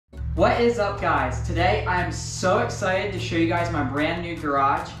What is up, guys? Today I am so excited to show you guys my brand new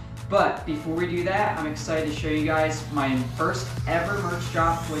garage, but before we do that, I'm excited to show you guys my first ever merch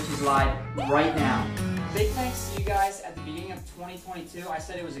drop, which is live right now. Big thanks to you guys at the beginning of 2022. I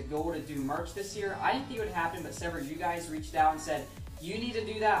said it was a goal to do merch this year. I didn't think it would happen, but several of you guys reached out and said, you need to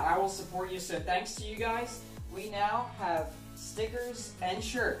do that, I will support you. So thanks to you guys. We now have stickers and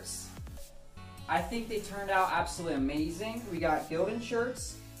shirts. I think they turned out absolutely amazing. We got Gildan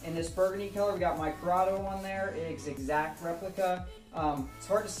shirts in this burgundy color. We got my Corrado on there. It's exact replica. It's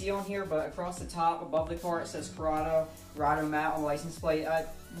hard to see on here, but across the top, above the car, it says Corrado, Corrado matte on the license plate.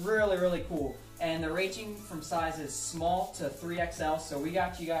 Really, really cool. And they're ranging from sizes small to 3XL, so we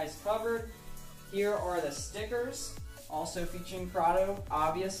got you guys covered. Here are the stickers, also featuring Corrado.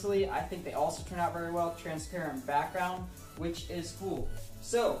 Obviously, I think they also turn out very well. Transparent background, which is cool.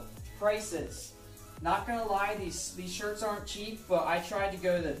 So, prices. Not gonna lie, these shirts aren't cheap, but I tried to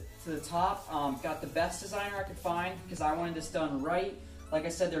go to the top. Got the best designer I could find because I wanted this done right. Like I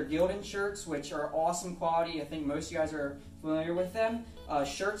said, they're Gildan shirts, which are awesome quality. I think most of you guys are familiar with them.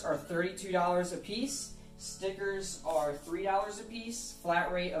 Shirts are $32 a piece. Stickers are $3 a piece.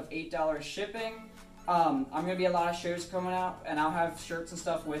 Flat rate of $8 shipping. I'm gonna be a lot of shows coming out, and I'll have shirts and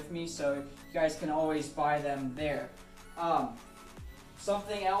stuff with me, so you guys can always buy them there.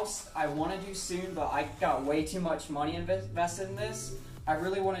 Something else I want to do soon, but I got way too much money invested in this. I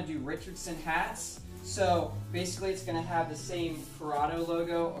really want to do RYYZN hats. So basically it's going to have the same Corrado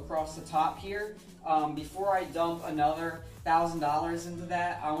logo across the top here. Before I dump another $1,000 into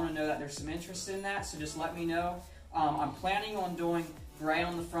that, I want to know that there's some interest in that, so just let me know. I'm planning on doing gray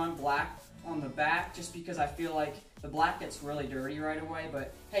on the front, black on the back, just because I feel like the black gets really dirty right away.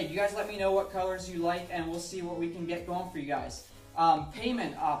 But hey, you guys let me know what colors you like, and we'll see what we can get going for you guys.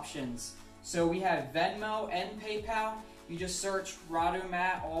 Payment options. So we have Venmo and PayPal. You just search Corrado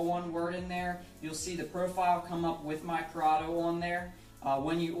Matte, all one word in there. You'll see the profile come up with my Corrado on there.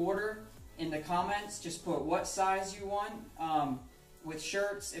 When you order, in the comments, just put what size you want. With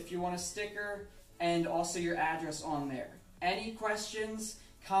shirts, if you want a sticker, and also your address on there. Any questions,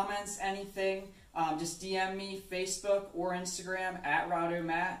 comments, anything, just DM me, Facebook or Instagram at Corrado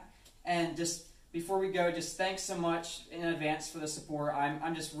Matte. And just before we go, just thanks so much in advance for the support.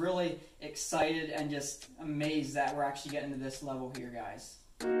 I'm just really excited and just amazed that we're actually getting to this level here, guys.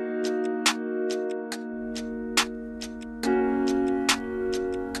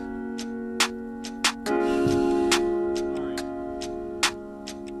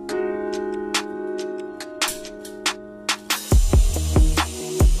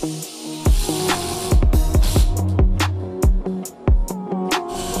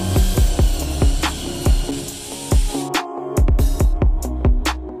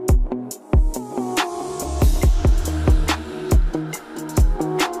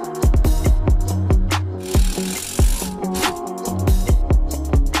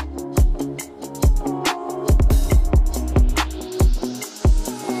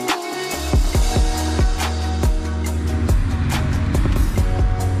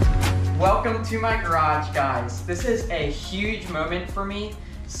 Welcome to my garage, guys. This is a huge moment for me.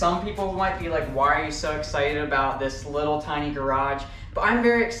 Some people might be like, why are you so excited about this little tiny garage? But I'm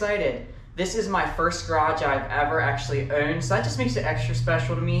very excited. This is my first garage I've ever actually owned, so that just makes it extra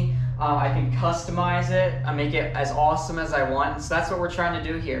special to me. I can customize it, I make it as awesome as I want, so that's what we're trying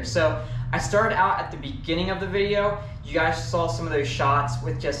to do here. So I started out at the beginning of the video. You guys saw some of those shots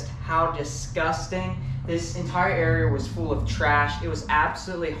with just how disgusting this entire area was full of trash. It was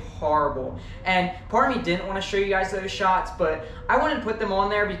absolutely horrible. And part of me didn't want to show you guys those shots, but I wanted to put them on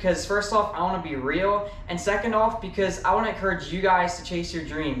there because first off, I want to be real, and second off, because I want to encourage you guys to chase your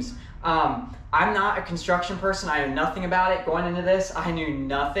dreams. I'm not a construction person. I know nothing about it. Going into this, I knew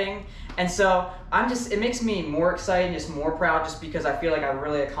nothing. And so it makes me more excited, just more proud, just because I feel like I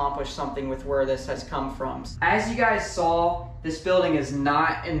really accomplished something with where this has come from. As you guys saw, this building is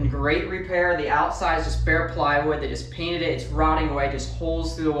not in great repair. The outside is just bare plywood. They just painted it. It's rotting away, just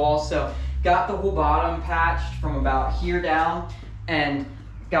holes through the walls. So got the whole bottom patched from about here down and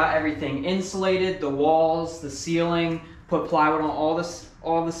got everything insulated, the walls, the ceiling, put plywood on all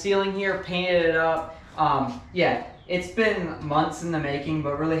the ceiling here, painted it up. Yeah, it's been months in the making,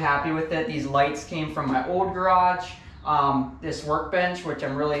 but really happy with it. These lights came from my old garage. This workbench, which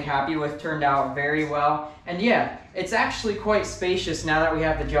I'm really happy with, turned out very well. And yeah, it's actually quite spacious now that we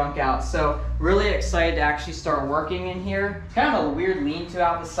have the junk out. So really excited to actually start working in here. Kind of a weird lean-to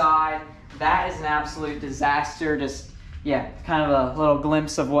out the side. That is an absolute disaster. Just, yeah, kind of a little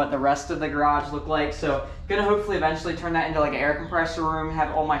glimpse of what the rest of the garage looked like. So gonna hopefully eventually turn that into like an air compressor room,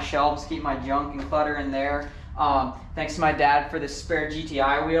 have all my shelves, keep my junk and clutter in there. Thanks to my dad for this spare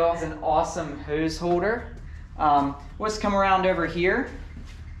GTI wheel. It's an awesome hose holder. Let's come around over here.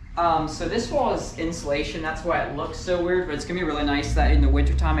 So this wall is insulation, that's why it looks so weird, but it's gonna be really nice that in the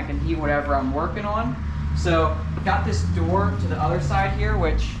wintertime I can heat whatever I'm working on. So got this door to the other side here,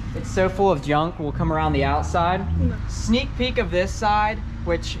 which it's so full of junk, we'll come around the outside. Sneak peek of this side,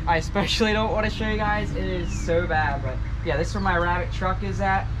 which I especially don't want to show you guys. It is so bad, but yeah, this is where my Rabbit truck is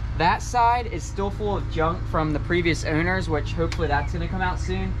at. That side is still full of junk from the previous owners, which hopefully that's gonna come out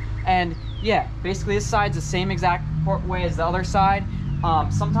soon. And yeah, basically this side's the same exact way as the other side.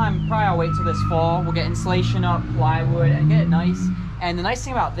 Sometime probably I'll wait till this fall. We'll get insulation up, plywood, and get it nice. And the nice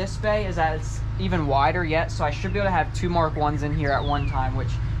thing about this bay is that it's even wider yet, so I should be able to have 2 Mark 1s in here at one time,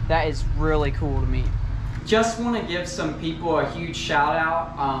 which that is really cool to me. Just want to give some people a huge shout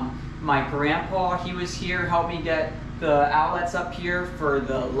out. My grandpa, he was here, helped me get the outlets up here for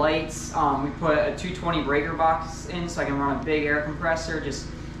the lights. We put a 220 breaker box in so I can run a big air compressor. Just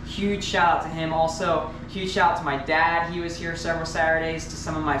huge shout out to him. Also, huge shout out to my dad. He was here several Saturdays, to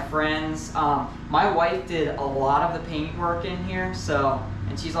some of my friends. My wife did a lot of the paint work in here, so,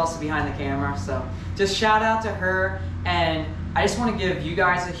 and she's also behind the camera, so just shout out to her. And I just want to give you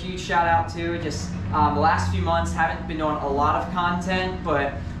guys a huge shout out too. Just the last few months haven't been doing a lot of content,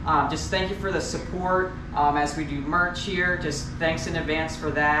 but just thank you for the support as we do merch here. Just thanks in advance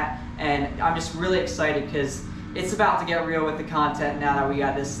for that. And I'm just really excited because it's about to get real with the content now that we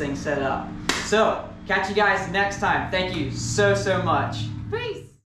got this thing set up. So, catch you guys next time. Thank you so much. Peace.